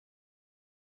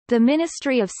The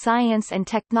Ministry of Science and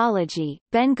Technology,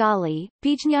 Bengali,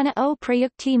 Bijnana o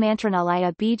Prayukti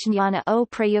Mantranalaya Bijnana o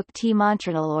Prayukti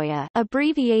Mantranalaya,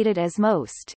 abbreviated as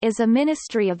MOST, is a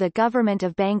ministry of the Government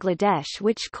of Bangladesh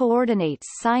which coordinates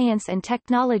science and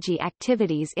technology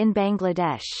activities in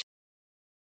Bangladesh.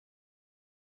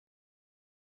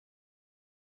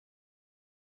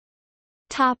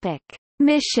 Topic: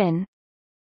 Mission.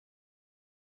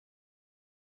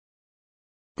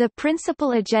 The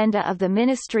principal agenda of the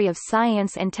Ministry of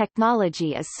Science and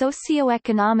Technology is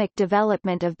socio-economic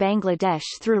development of Bangladesh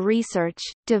through research,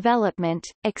 development,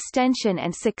 extension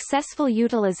and successful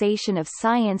utilization of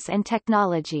science and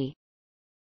technology.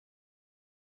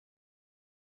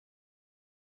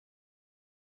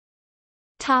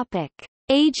 Topic: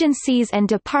 Agencies and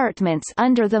departments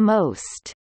under the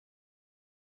MOST.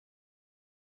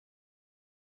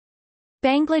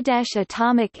 Bangladesh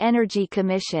Atomic Energy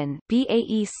Commission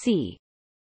 (BAEC),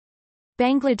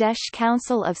 Bangladesh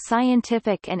Council of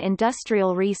Scientific and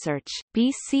Industrial Research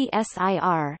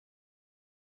 (BCSIR),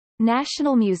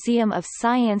 National Museum of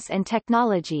Science and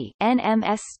Technology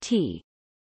 (NMST),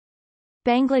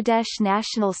 Bangladesh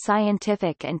National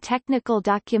Scientific and Technical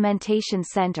Documentation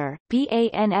Centre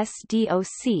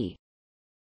 (BANSDOC),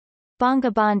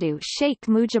 Bangabandhu Sheikh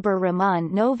Mujibur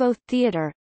Rahman Novo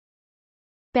Theatre,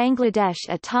 Bangladesh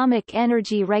Atomic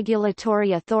Energy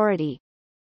Regulatory Authority,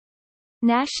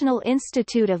 National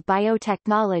Institute of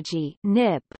Biotechnology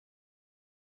 (NIB),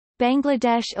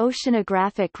 Bangladesh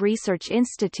Oceanographic Research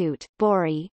Institute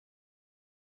 (BORI),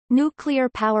 Nuclear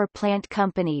Power Plant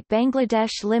Company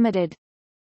Bangladesh Limited,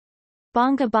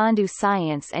 Bangabandhu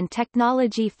Science and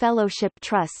Technology Fellowship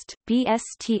Trust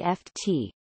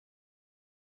 (BSTFT).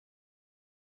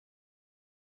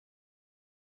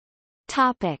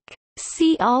 Topic: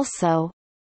 See also: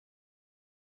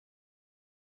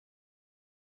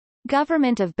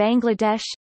 Government of Bangladesh,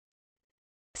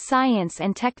 Science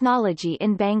and technology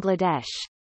in Bangladesh.